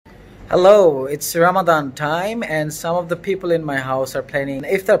Hello, it's Ramadan time and some of the people in my house are planning an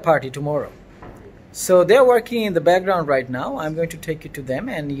iftar party tomorrow. So they're working in the background right now. I'm going to take you to them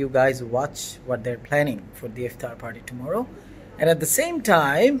and you guys watch what they're planning for the iftar party tomorrow. And at the same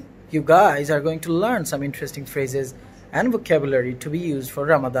time, you guys are going to learn some interesting phrases and vocabulary to be used for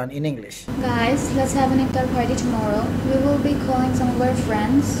Ramadan in English. Guys, let's have an iftar party tomorrow. We will be calling some of our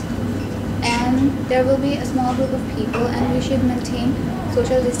friends and there will be a small group of people and we should maintain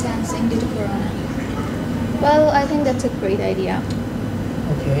social distancing due to Corona. Well, I think that's a great idea.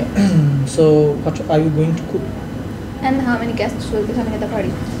 Okay, so what are you going to cook? And how many guests will be coming at the party?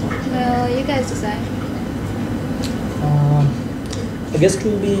 Well, you guys decide. The guest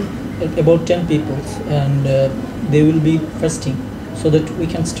will be about 10 people and they will be fasting so that we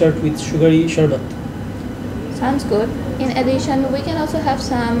can start with sugary sharbat. Sounds good. In addition, we can also have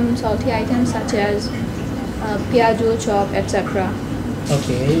some salty items such as piyaju, chop, etc.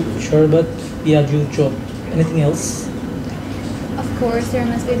 Okay, sharbat, piyaju, chop. Anything else? Of course, there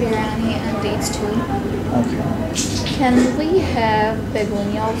must be biryani and dates too. Okay. Can we have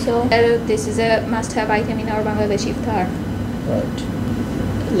begoni also? This is a must-have item in our Bangladeshi iftar.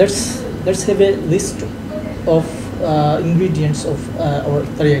 Right. Let's have a list of ingredients of our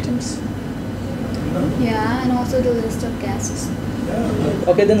iftar items. Yeah, and also the list of guests.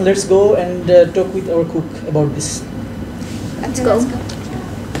 Okay, then let's go and talk with our cook about this. Let's go.